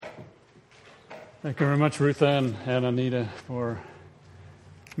Thank you very much, Ruth Ann and Anita, for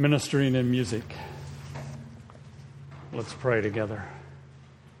ministering in music. Let's pray together.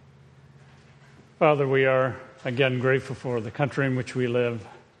 Father, we are again grateful for the country in which we live,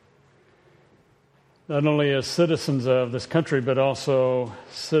 not only as citizens of this country, but also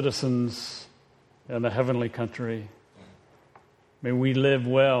citizens in the heavenly country. May we live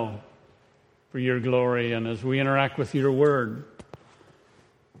well for your glory, and as we interact with your word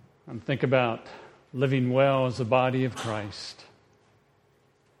and think about living well as the body of Christ,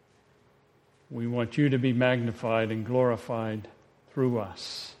 we want you to be magnified and glorified through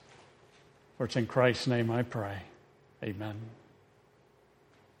us. For it's in Christ's name I pray. Amen.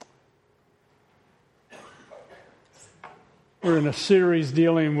 We're in a series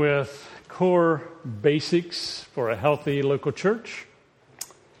dealing with core basics for a healthy local church.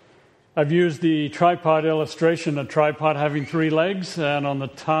 I've used the tripod illustration, a tripod having 3 legs, and on the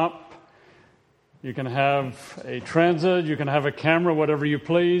top you can have a transit, you can have a camera, whatever you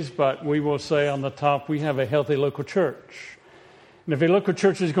please, but we will say on the top we have a healthy local church. And if a local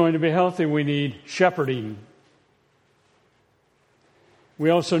church is going to be healthy, we need shepherding. We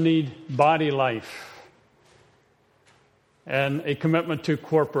also need body life and a commitment to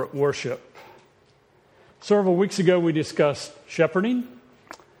corporate worship. Several weeks ago we discussed shepherding.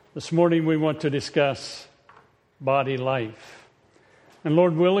 This morning we want to discuss body life. And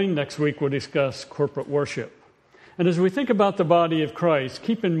Lord willing, next week we'll discuss corporate worship. And as we think about the body of Christ,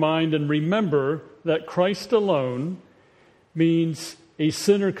 keep in mind and remember that Christ alone means a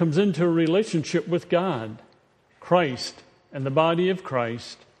sinner comes into a relationship with God, Christ, and the body of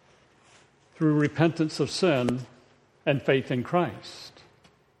Christ through repentance of sin and faith in Christ.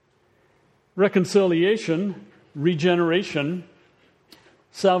 Reconciliation, regeneration,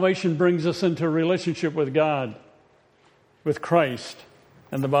 salvation brings us into a relationship with God, with Christ,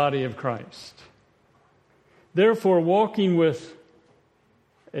 and the body of Christ. Therefore, walking with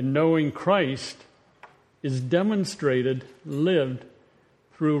and knowing Christ is demonstrated, lived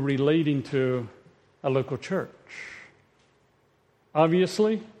through relating to a local church.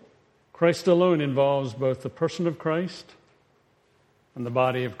 Obviously, Christ alone involves both the person of Christ and the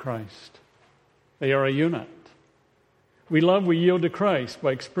body of Christ. They are a unit. We yield to Christ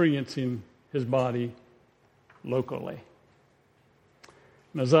by experiencing his body locally.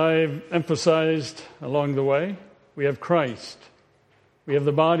 And as I've emphasized along the way, we have Christ. We have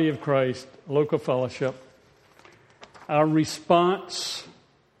the body of Christ, local fellowship. Our response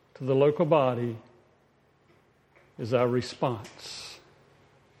to the local body is our response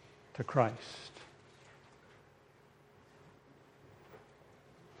to Christ.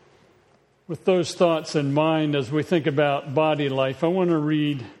 With those thoughts in mind, as we think about body life, I want to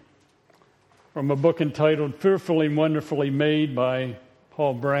read from a book entitled Fearfully and Wonderfully Made by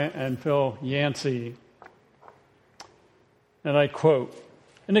Paul Brandt and Phil Yancey. And I quote,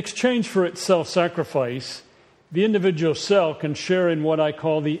 "In exchange for its self-sacrifice, the individual cell can share in what I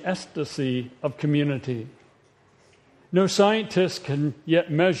call the ecstasy of community. No scientist can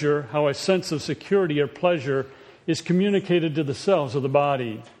yet measure how a sense of security or pleasure is communicated to the cells of the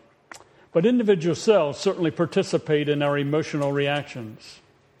body. But individual cells certainly participate in our emotional reactions.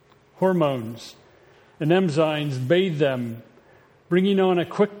 Hormones and enzymes bathe them, bringing on a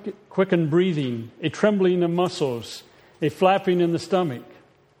quickened breathing, a trembling of muscles, a flapping in the stomach.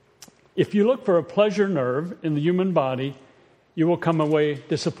 If you look for a pleasure nerve in the human body, you will come away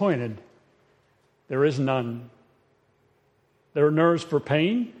disappointed. There is none. There are nerves for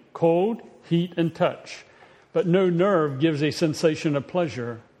pain, cold, heat, and touch, but no nerve gives a sensation of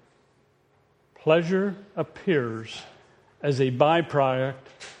pleasure. Pleasure appears as a byproduct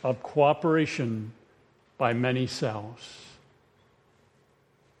of cooperation by many cells."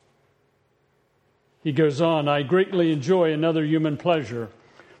 He goes on, "I greatly enjoy another human pleasure,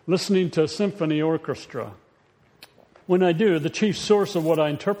 listening to a symphony orchestra. When I do, the chief source of what I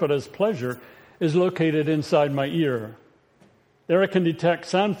interpret as pleasure is located inside my ear. There I can detect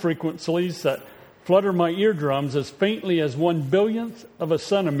sound frequencies that flutter my eardrums as faintly as 1/1000th of a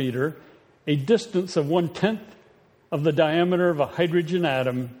centimeter, a distance of 1/10 of the diameter of a hydrogen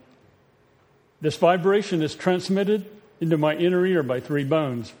atom. This vibration is transmitted into my inner ear by 3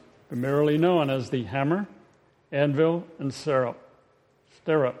 bones, primarily known as the hammer, anvil, and stirrup.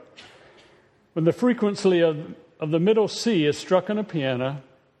 When the frequency of the middle C is struck on a piano,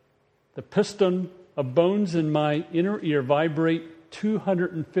 the piston of bones in my inner ear vibrate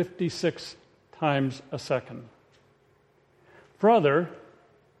 256 times a second. Further,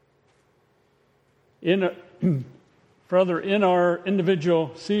 in our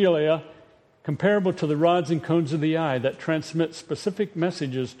individual cilia, comparable to the rods and cones of the eye that transmit specific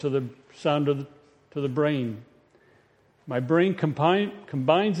messages to the sound of to the brain. My brain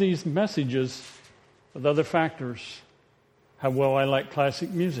combines these messages with other factors. How well I like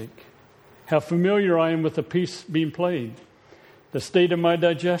classic music, how familiar I am with the piece being played, the state of my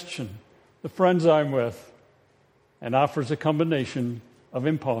digestion, the friends I'm with, and offers a combination of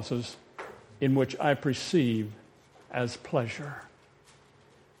impulses in which I perceive as pleasure.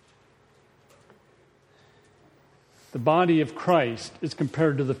 The body of Christ is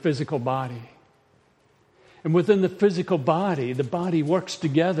compared to the physical body. And within the physical body, the body works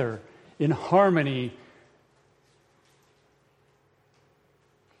together in harmony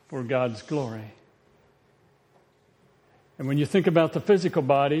for God's glory. And when you think about the physical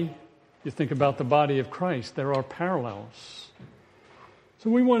body, you think about the body of Christ. There are parallels. So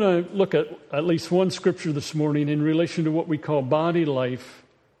we want to look at least one scripture this morning in relation to what we call body life,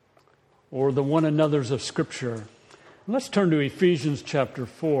 or the one another's of Scripture. Let's turn to Ephesians chapter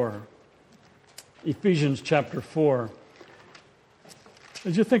 4. Ephesians chapter 4.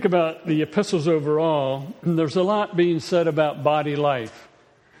 As you think about the epistles overall, there's a lot being said about body life,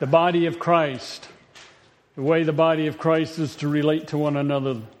 the body of Christ, the way the body of Christ is to relate to one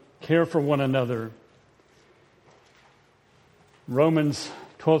another, care for one another. Romans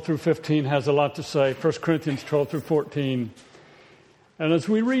 12 through 15 has a lot to say. 1 Corinthians 12 through 14. And as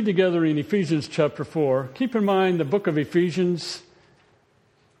we read together in Ephesians chapter 4, keep in mind the book of Ephesians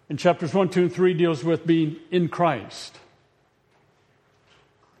in chapters 1, 2, and 3 deals with being in Christ.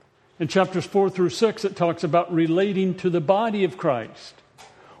 In chapters 4 through 6, it talks about relating to the body of Christ.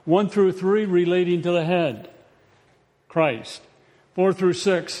 1 through 3, relating to the head, Christ. 4 through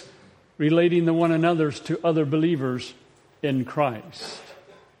 6, relating the one another's to other believers in Christ.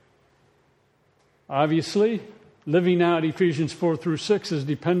 Obviously, living out Ephesians 4 through 6 is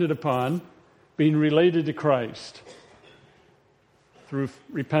dependent upon being related to Christ through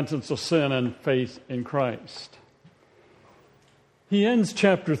repentance of sin and faith in Christ. He ends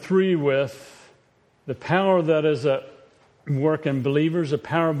chapter 3 with the power that is at work in believers, a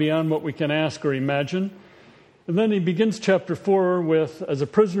power beyond what we can ask or imagine. And then he begins chapter 4 with, as a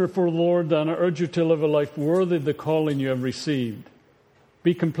prisoner for the Lord, then I urge you to live a life worthy of the calling you have received.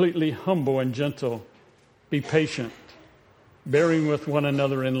 Be completely humble and gentle. Be patient, bearing with one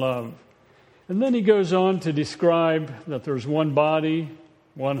another in love. And then he goes on to describe that there's one body,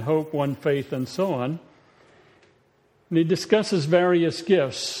 one hope, one faith, and so on. And he discusses various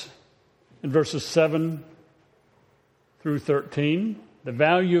gifts in verses 7 through 13, the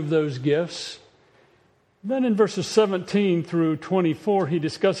value of those gifts. Then in verses 17 through 24, he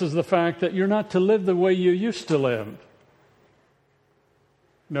discusses the fact that you're not to live the way you used to live.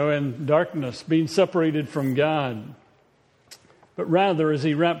 No, in darkness, being separated from God. But rather, as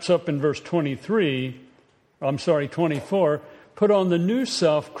he wraps up in verse 24, put on the new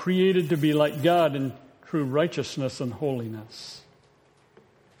self created to be like God in true righteousness and holiness.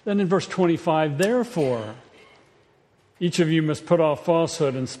 Then in verse 25, therefore, each of you must put off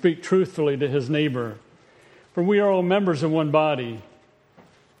falsehood and speak truthfully to his neighbor. For we are all members of one body.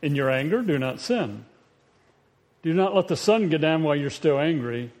 In your anger, do not sin. Do not let the sun go down while you're still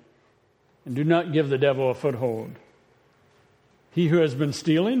angry, and do not give the devil a foothold. He who has been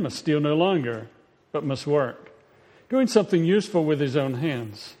stealing must steal no longer, but must work, doing something useful with his own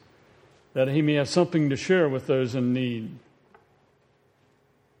hands, that he may have something to share with those in need.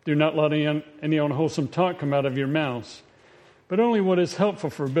 Do not let any unwholesome talk come out of your mouths, but only what is helpful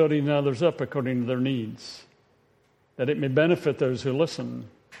for building others up according to their needs, that it may benefit those who listen.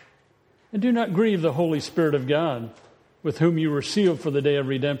 And do not grieve the Holy Spirit of God, with whom you were sealed for the day of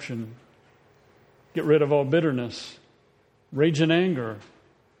redemption. Get rid of all bitterness, rage and anger,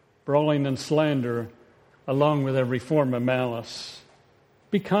 brawling and slander, along with every form of malice.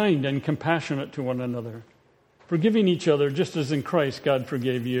 Be kind and compassionate to one another, forgiving each other just as in Christ God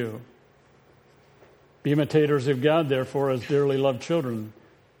forgave you. Be imitators of God, therefore, as dearly loved children,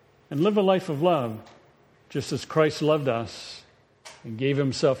 and live a life of love, just as Christ loved us and gave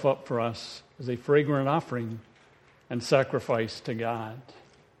himself up for us as a fragrant offering and sacrifice to God.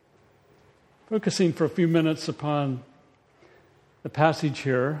 Focusing for a few minutes upon the passage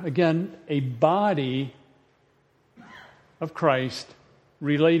here, again, a body of Christ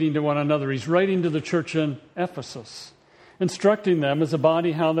relating to one another. He's writing to the church in Ephesus, instructing them as a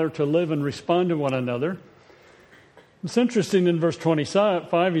body how they're to live and respond to one another. It's interesting in verse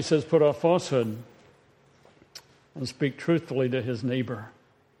 25, he says, put off falsehood and speak truthfully to his neighbor.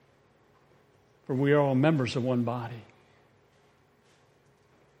 For we are all members of one body.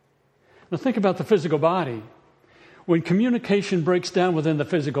 Now think about the physical body. When communication breaks down within the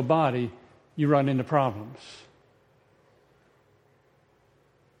physical body, you run into problems.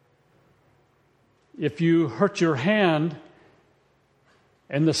 If you hurt your hand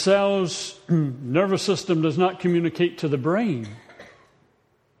and the cell's nervous system does not communicate to the brain,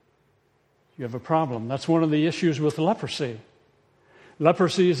 you have a problem. That's one of the issues with leprosy.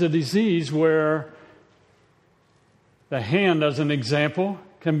 Leprosy is a disease where the hand, as an example,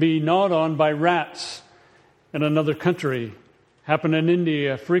 can be gnawed on by rats in another country. Happened in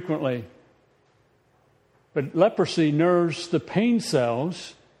India frequently. But leprosy nerves the pain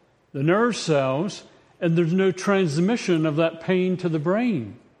cells, the nerve cells, and there's no transmission of that pain to the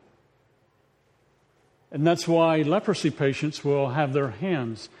brain. And that's why leprosy patients will have their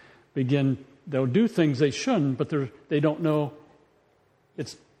hands they'll do things they shouldn't, but they don't know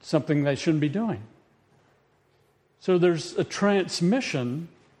it's something they shouldn't be doing. So there's a transmission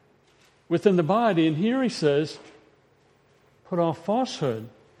within the body, and here he says, put off falsehood.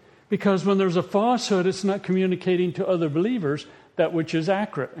 Because when there's a falsehood, it's not communicating to other believers that which is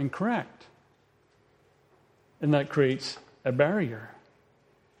accurate and correct. And that creates a barrier,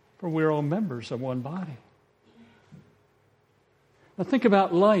 for we're all members of one body. Now think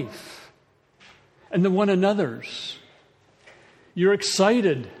about life and the one another's. You're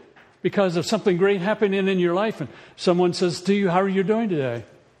excited because of something great happening in your life, and someone says to you, how are you doing today?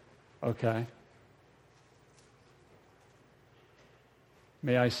 Okay.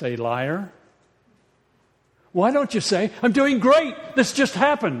 May I say liar? Why don't you say, I'm doing great, this just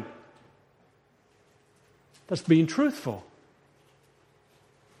happened? That's being truthful.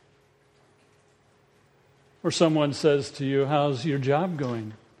 Or someone says to you, how's your job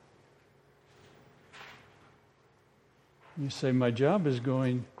going? You say, my job is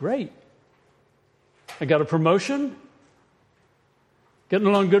going great. I got a promotion, getting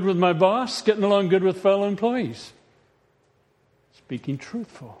along good with my boss, getting along good with fellow employees. Speaking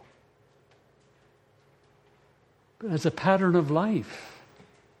truthful. But as a pattern of life.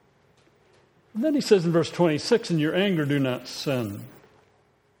 And then he says in verse 26, in your anger do not sin.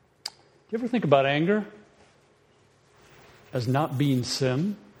 Do you ever think about anger as not being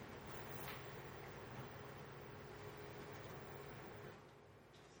sin?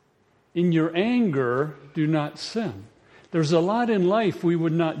 In your anger, do not sin. There's a lot in life we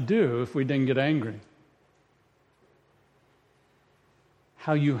would not do if we didn't get angry.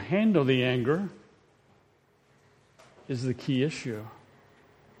 How you handle the anger is the key issue.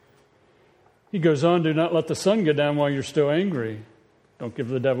 He goes on, do not let the sun go down while you're still angry. Don't give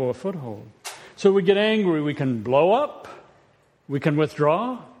the devil a foothold. So we get angry, we can blow up, we can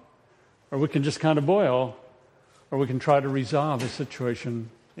withdraw, or we can just kind of boil, or we can try to resolve the situation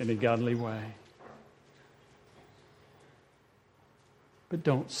in a godly way. But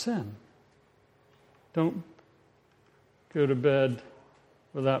don't sin. Don't go to bed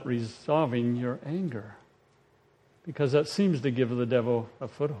without resolving your anger, because that seems to give the devil a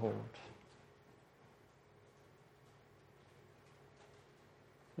foothold.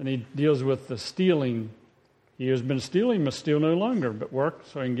 And he deals with the stealing. He who has been stealing must steal no longer, but work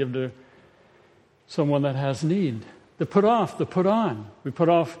so he can give to someone that has need. The put off, the put on. We put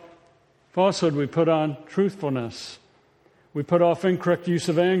off falsehood, we put on truthfulness. We put off incorrect use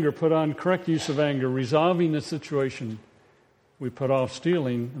of anger, put on correct use of anger, resolving the situation. We put off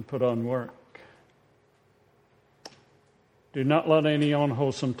stealing and put on work. Do not let any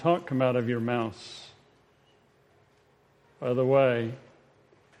unwholesome talk come out of your mouths. By the way,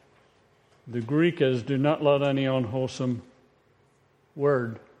 the Greek is, do not let any unwholesome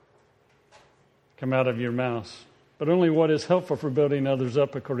word come out of your mouths, but only what is helpful for building others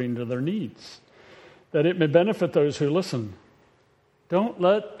up according to their needs, that it may benefit those who listen. Don't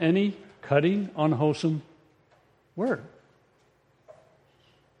let any cutting, unwholesome word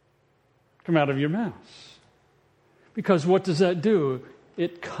come out of your mouths. Because what does that do?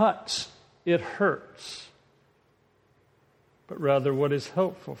 It cuts, it hurts. But rather what is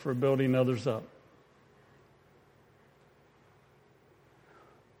helpful for building others up.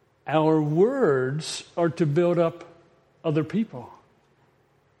 Our words are to build up other people.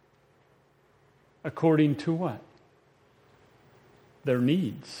 According to what? Their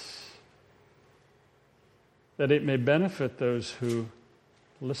needs. That it may benefit those who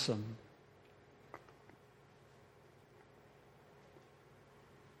listen.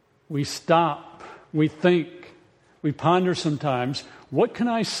 We stop, we think, we ponder sometimes, what can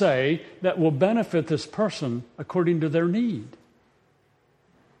I say that will benefit this person according to their need?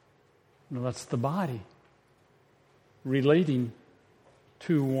 Well, that's the body relating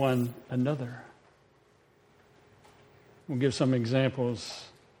to one another. We'll give some examples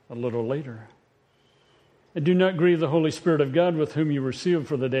a little later. And do not grieve the Holy Spirit of God, with whom you were sealed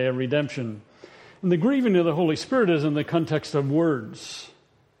for the day of redemption. And the grieving of the Holy Spirit is in the context of words.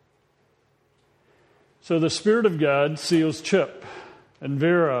 So the Spirit of God seals Chip and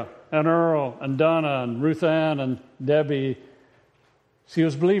Vera and Earl and Donna and Ruth Ann and Debbie,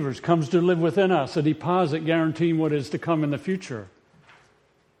 seals believers, comes to live within us, a deposit guaranteeing what is to come in the future.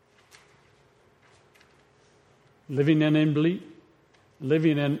 Living in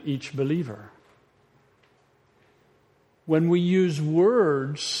each believer. When we use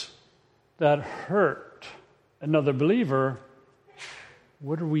words that hurt another believer,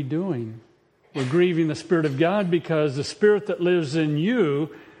 what are we doing? We're grieving the Spirit of God, because the Spirit that lives in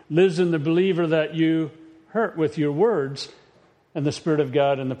you lives in the believer that you hurt with your words, and the Spirit of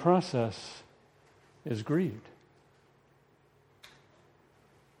God in the process is grieved.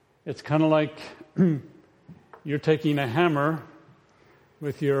 It's kind of like you're taking a hammer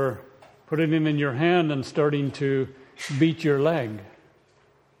putting it in your hand and starting to beat your leg.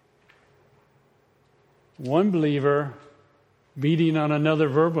 One believer beating on another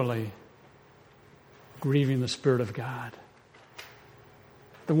verbally, grieving the Spirit of God.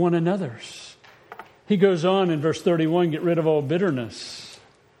 The one another's. He goes on in verse 31, get rid of all bitterness,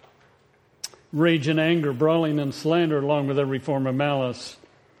 rage and anger, brawling and slander, along with every form of malice.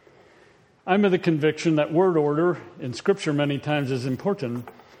 I'm of the conviction that word order in Scripture many times is important.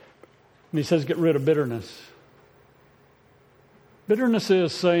 And he says, get rid of bitterness. Bitterness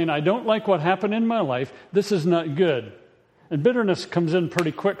is saying, I don't like what happened in my life. This is not good. And bitterness comes in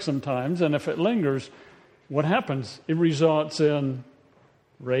pretty quick sometimes. And if it lingers, what happens? It results in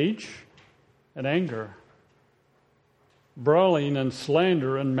rage and anger, brawling and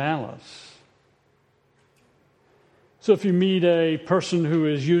slander and malice. So if you meet a person who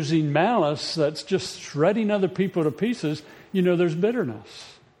is using malice, that's just shredding other people to pieces, you know there's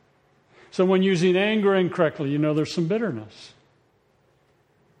bitterness. Someone using anger incorrectly, you know there's some bitterness.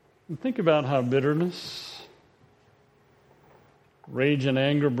 And think about how bitterness, rage and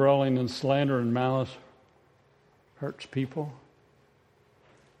anger, brawling and slander and malice hurts people,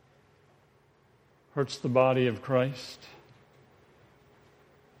 hurts the body of Christ.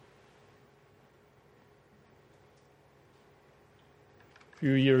 A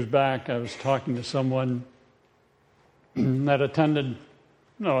few years back, I was talking to someone that attended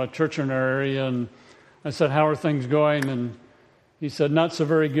a church in our area, and I said, how are things going? And he said, not so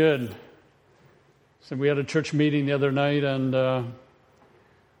very good. So we had a church meeting the other night, and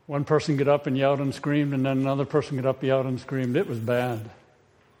one person got up and yelled and screamed, and then another person got up, yelled and screamed. It was bad.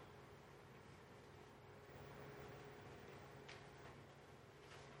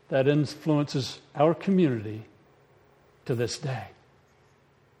 That influences our community to this day.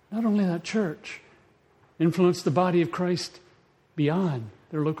 Not only that church, influence the body of Christ beyond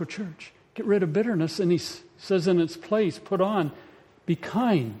their local church. Get rid of bitterness, and he says in its place, put on, be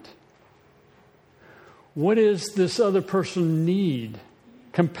kind. What does this other person need?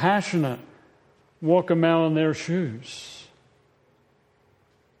 Compassionate. Walk a mile in their shoes.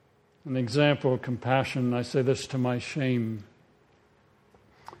 An example of compassion, I say this to my shame.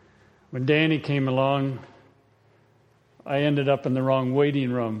 When Danny came along, I ended up in the wrong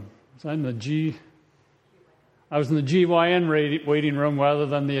waiting room. I was in the GYN waiting room rather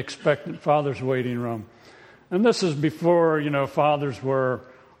than the expectant father's waiting room. And this is before, fathers were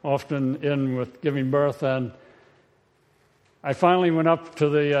often in with giving birth. And I finally went up to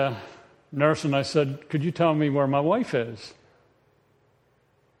the nurse and I said, could you tell me where my wife is?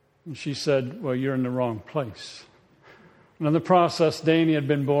 And she said, well, you're in the wrong place. And in the process, Danny had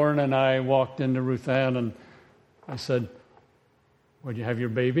been born, and I walked into Ruth Ann and I said, well, do you have your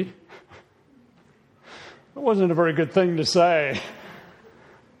baby? It wasn't a very good thing to say.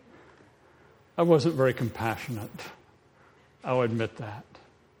 I wasn't very compassionate. I'll admit that.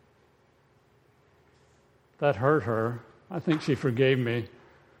 That hurt her. I think she forgave me,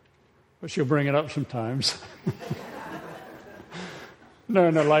 but she'll bring it up sometimes. No,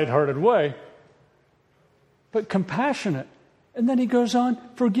 in a lighthearted way, but compassionate. And then he goes on,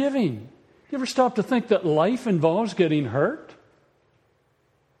 forgiving. You ever stop to think that life involves getting hurt?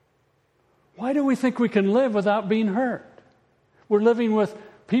 Why do we think we can live without being hurt? We're living with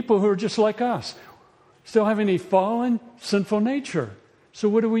people who are just like us, still having a fallen, sinful nature. So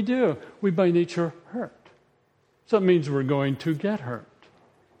what do? We by nature hurt. So that means we're going to get hurt.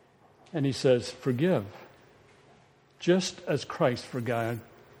 And he says, forgive. Just as Christ forgave.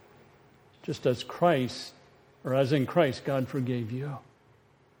 Just as Christ, or as in Christ, God forgave you.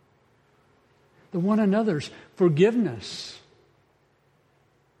 The one another's forgiveness.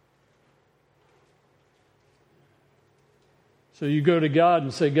 So you go to God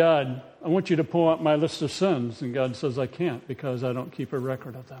and say, God, I want you to pull out my list of sins. And God says, I can't because I don't keep a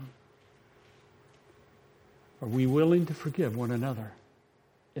record of them. Are we willing to forgive one another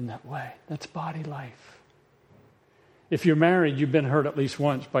in that way? That's body life. If you're married, you've been hurt at least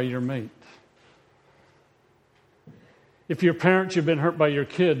once by your mate. If you're parents, you've been hurt by your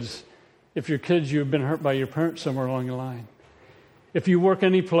kids. If you're kids, you've been hurt by your parents somewhere along the line. If you work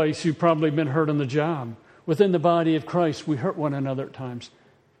any place, you've probably been hurt on the job. Within the body of Christ, we hurt one another at times.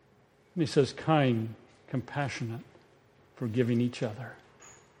 And he says, kind, compassionate, forgiving each other.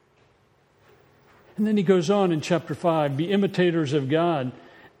 And then he goes on in chapter 5, be imitators of God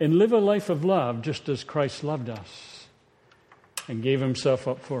and live a life of love just as Christ loved us and gave himself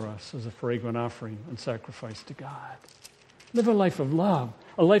up for us as a fragrant offering and sacrifice to God. Live a life of love,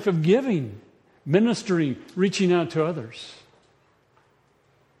 a life of giving, ministering, reaching out to others.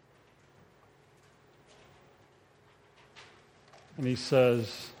 And he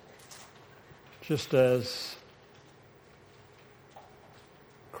says, just as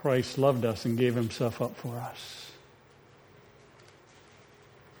Christ loved us and gave himself up for us.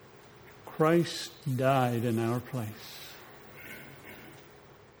 Christ died in our place.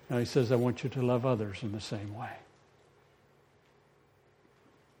 Now he says, I want you to love others in the same way.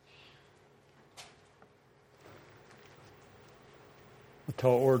 A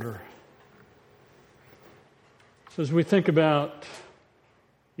tall order. So as we think about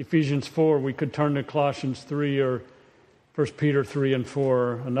Ephesians 4, we could turn to Colossians 3 or 1 Peter 3 and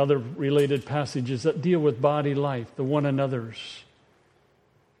 4, and other related passages that deal with body life, the one another's.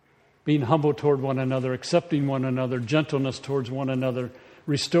 Being humble toward one another, accepting one another, gentleness towards one another,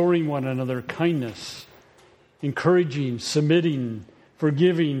 restoring one another, kindness, encouraging, submitting,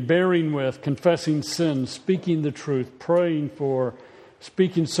 forgiving, bearing with, confessing sins, speaking the truth, praying for,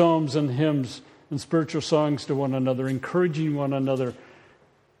 speaking psalms and hymns and spiritual songs to one another, encouraging one another,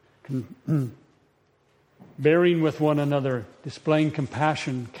 bearing with one another, displaying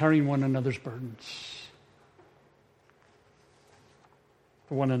compassion, carrying one another's burdens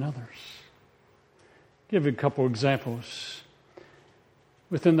for one another's. Give a couple examples.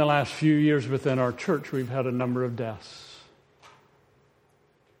 Within the last few years within our church, we've had a number of deaths.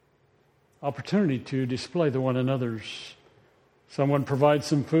 Opportunity to display the one another's. Someone provides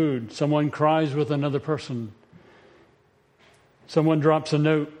some food. Someone cries with another person. Someone drops a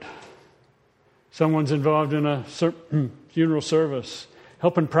note. Someone's involved in a funeral service.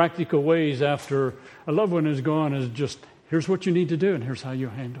 Help in practical ways after a loved one is gone is just, here's what you need to do and here's how you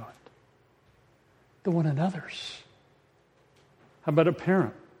handle it. The one another's. How about a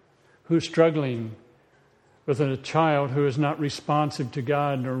parent who's struggling with a child who is not responsive to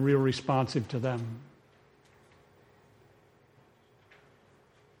God or real responsive to them?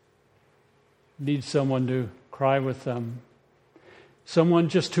 Needs someone to cry with them. Someone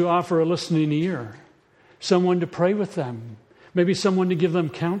just to offer a listening ear. Someone to pray with them. Maybe someone to give them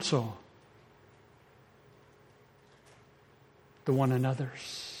counsel. The one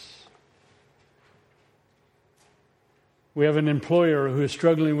another's. We have an employer who is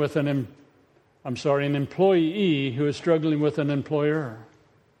struggling with an employee who is struggling with an employer.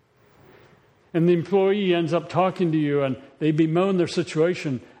 And the employee ends up talking to you and they bemoan their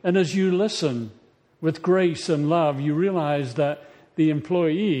situation. And as you listen with grace and love, you realize that the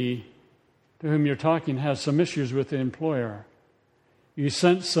employee to whom you're talking has some issues with the employer. You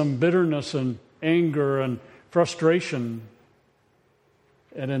sense some bitterness and anger and frustration.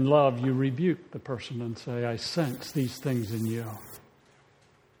 And in love, you rebuke the person and say, I sense these things in you.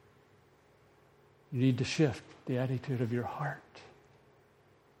 You need to shift the attitude of your heart.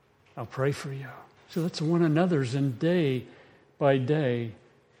 I'll pray for you. So that's one another's in day by day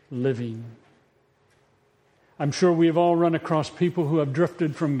living. I'm sure we've all run across people who have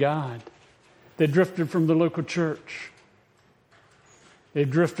drifted from God. They drifted from the local church. They've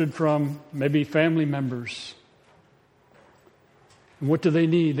drifted from maybe family members. And what do they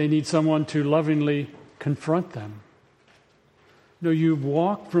need? They need someone to lovingly confront them. No, you've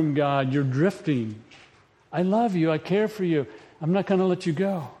walked from God. You're drifting. I love you. I care for you. I'm not going to let you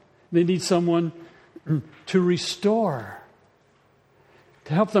go. They need someone to restore,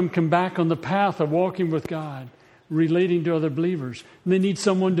 to help them come back on the path of walking with God, relating to other believers. And they need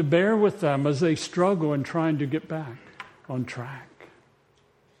someone to bear with them as they struggle in trying to get back on track.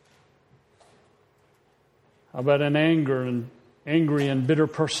 How about an angry and bitter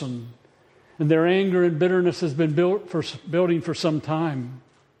person? And their anger and bitterness has been building for some time.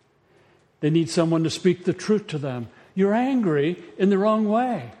 They need someone to speak the truth to them. You're angry in the wrong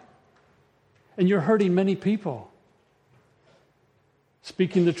way. And you're hurting many people.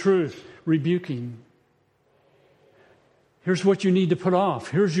 Speaking the truth, rebuking. Here's what you need to put off.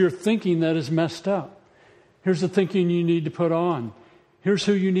 Here's your thinking that is messed up. Here's the thinking you need to put on. Here's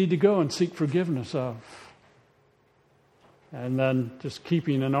who you need to go and seek forgiveness of. And then just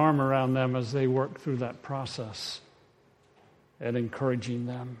keeping an arm around them as they work through that process and encouraging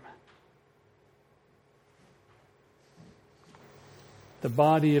them. The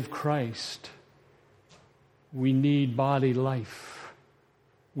body of Christ, we need body life.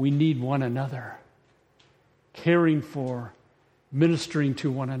 We need one another, caring for, ministering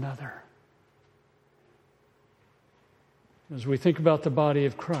to one another. As we think about the body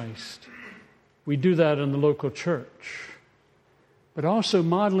of Christ, we do that in the local church, but also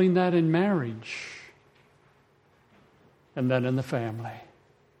modeling that in marriage and then in the family.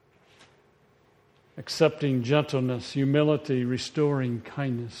 Accepting gentleness, humility, restoring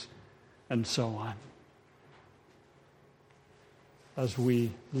kindness, and so on. As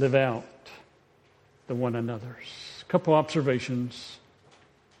we live out the one another's. A couple observations.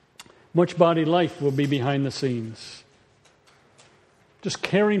 Much body life will be behind the scenes. Just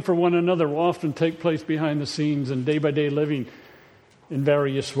caring for one another will often take place behind the scenes and day-by-day living in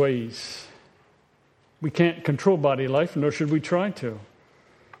various ways. We can't control body life, nor should we try to.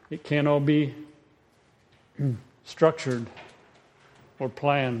 It can't all be structured or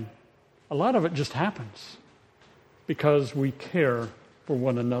planned. A lot of it just happens because we care for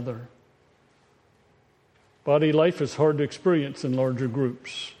one another. Body life is hard to experience in larger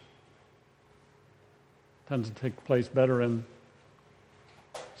groups. It tends to take place better in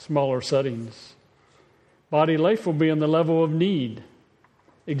smaller settings. Body life will be on the level of need.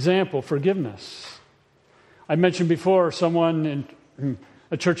 Example, forgiveness. I mentioned before someone in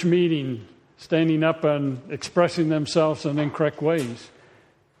a church meeting standing up and expressing themselves in incorrect ways.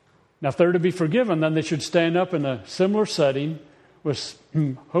 Now, if they're to be forgiven, then they should stand up in a similar setting with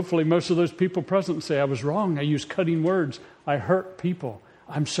hopefully most of those people present and say, I was wrong. I used cutting words. I hurt people.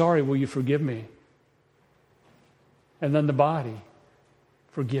 I'm sorry. Will you forgive me? And then the body,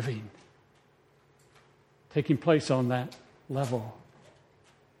 forgiving, taking place on that level.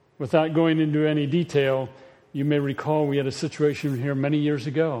 Without going into any detail, you may recall we had a situation here many years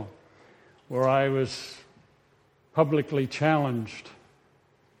ago where I was publicly challenged,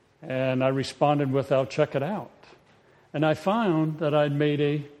 and I responded with, I'll check it out. And I found that I'd made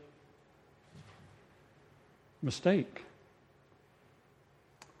a mistake.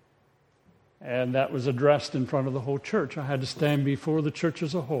 And that was addressed in front of the whole church. I had to stand before the church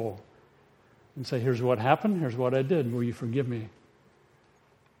as a whole and say, here's what happened, here's what I did, will you forgive me?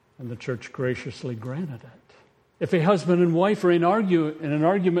 And the church graciously granted it. If a husband and wife are in an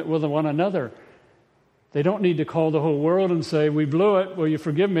argument with one another, they don't need to call the whole world and say, we blew it, will you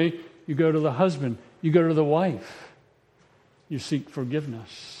forgive me? You go to the husband, you go to the wife. You seek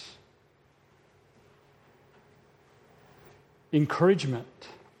forgiveness. Encouragement.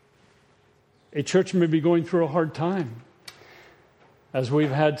 A church may be going through a hard time. As we've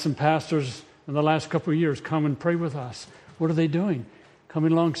had some pastors in the last couple of years come and pray with us. What are they doing?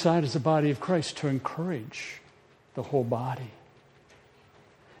 Coming alongside as the body of Christ to encourage the whole body.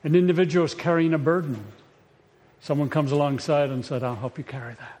 An individual is carrying a burden. Someone comes alongside and said, I'll help you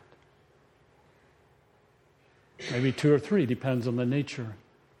carry that. Maybe 2 or 3, depends on the nature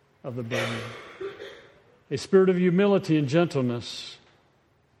of the burden. A spirit of humility and gentleness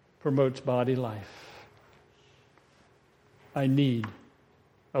promotes body life. I need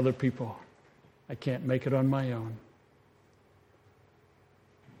other people. I can't make it on my own.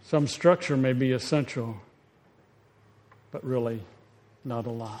 Some structure may be essential, but really not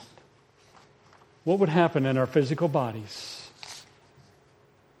a lot. What would happen in our physical bodies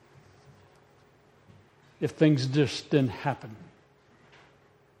if things just didn't happen?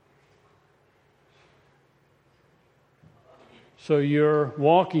 So you're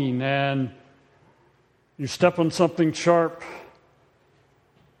walking and you step on something sharp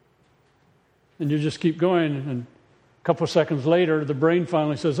and you just keep going, and a couple of seconds later the brain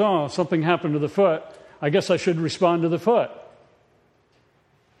finally says, oh, something happened to the foot. I guess I should respond to the foot.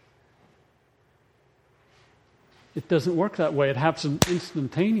 It doesn't work that way. It happens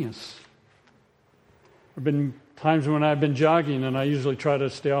instantaneous. There have been times when I've been jogging and I usually try to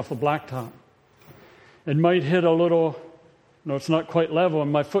stay off the blacktop. It might hit a little, no, it's not quite level,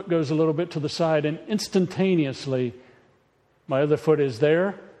 and my foot goes a little bit to the side, and instantaneously my other foot is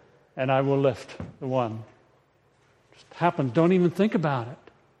there and I will lift the one. It just happens. Don't even think about it.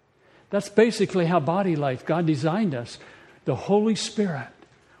 That's basically how body life, God designed us. The Holy Spirit,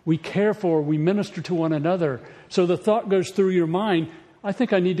 we care for, we minister to one another. So the thought goes through your mind, I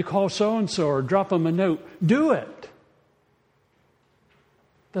think I need to call so-and-so or drop them a note. Do it.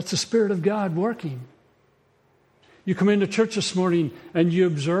 That's the Spirit of God working. You come into church this morning and you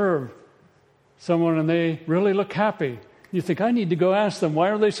observe someone and they really look happy. You think, I need to go ask them, why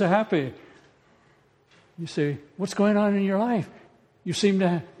are they so happy? You say, what's going on in your life? You seem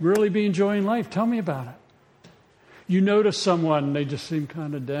to really be enjoying life. Tell me about it. You notice someone, they just seem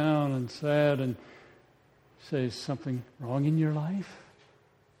kind of down and sad, and say, is something wrong in your life?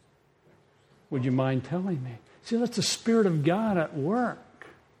 Would you mind telling me? See, that's the Spirit of God at work.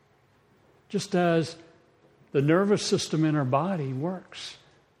 Just as the nervous system in our body works,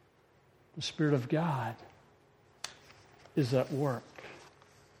 the Spirit of God is at work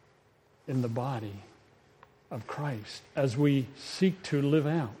in the body of Christ as we seek to live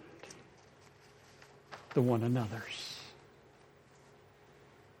out the one another's.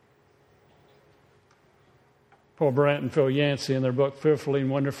 Paul Brandt and Phil Yancey in their book, Fearfully and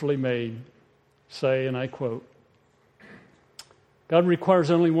Wonderfully Made, say, and I quote, God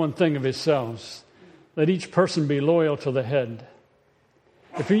requires only one thing of his cells, that each person be loyal to the head.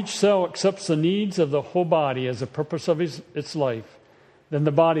 If each cell accepts the needs of the whole body as the purpose of its life, then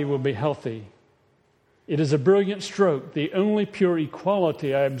the body will be healthy. It is a brilliant stroke, the only pure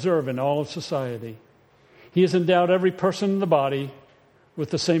equality I observe in all of society. He has endowed every person in the body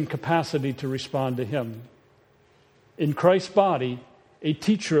with the same capacity to respond to him. In Christ's body, a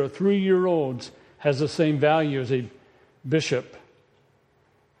teacher of 3-year-olds has the same value as a bishop,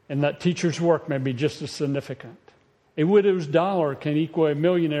 and that teacher's work may be just as significant. A widow's dollar can equal a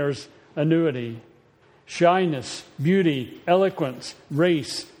millionaire's annuity. Shyness, beauty, eloquence,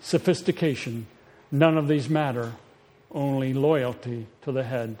 race, sophistication, none of these matter, only loyalty to the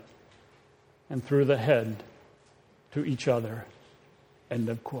head, and through the head to each other. End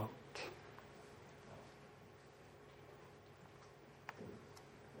of quote.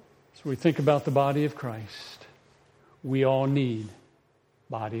 So we think about the body of Christ. We all need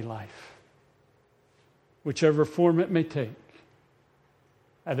body life, whichever form it may take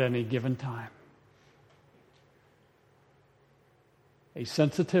at any given time. A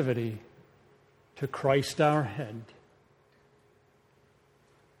sensitivity to Christ our head,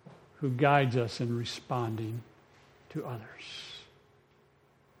 who guides us in responding to others.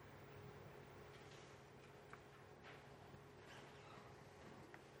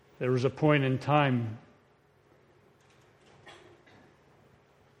 There was a point in time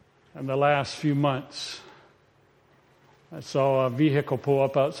in the last few months, I saw a vehicle pull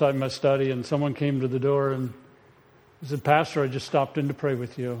up outside my study, and someone came to the door and said, Pastor, I just stopped in to pray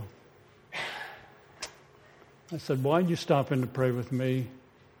with you. I said, why'd you stop in to pray with me?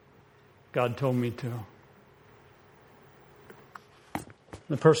 God told me to.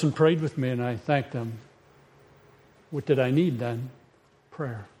 The person prayed with me, and I thanked them. What did I need then?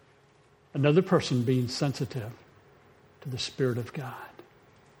 Prayer. Another person being sensitive to the Spirit of God.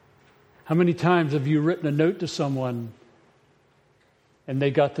 How many times have you written a note to someone and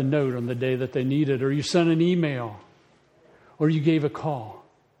they got the note on the day that they needed, or you sent an email, or you gave a call?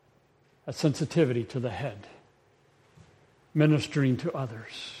 A sensitivity to the head, ministering to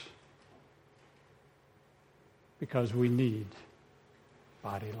others, because we need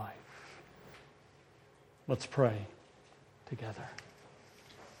body life. Let's pray together.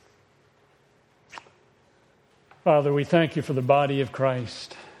 Father, we thank you for the body of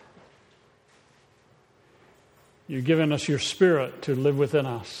Christ. You've given us your Spirit to live within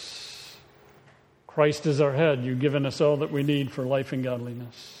us. Christ is our head. You've given us all that we need for life and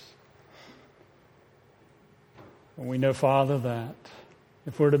godliness. And we know, Father, that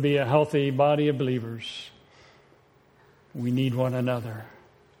if we're to be a healthy body of believers, we need one another.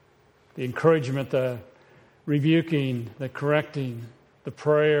 The encouragement, the rebuking, the correcting, the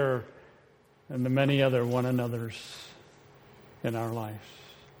prayer, and the many other one another's in our lives.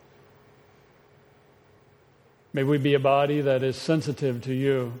 May we be a body that is sensitive to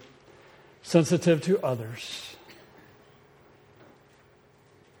you, sensitive to others,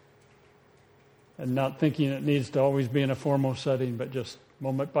 and not thinking it needs to always be in a formal setting, but just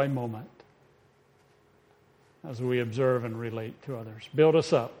moment by moment as we observe and relate to others. Build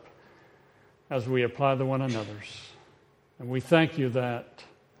us up as we apply to one another's. And we thank you that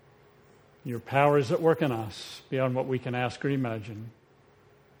your power is at work in us beyond what we can ask or imagine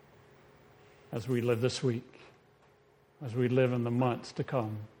as we live this week, as we live in the months to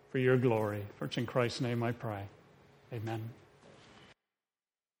come for your glory. For it's in Christ's name I pray. Amen.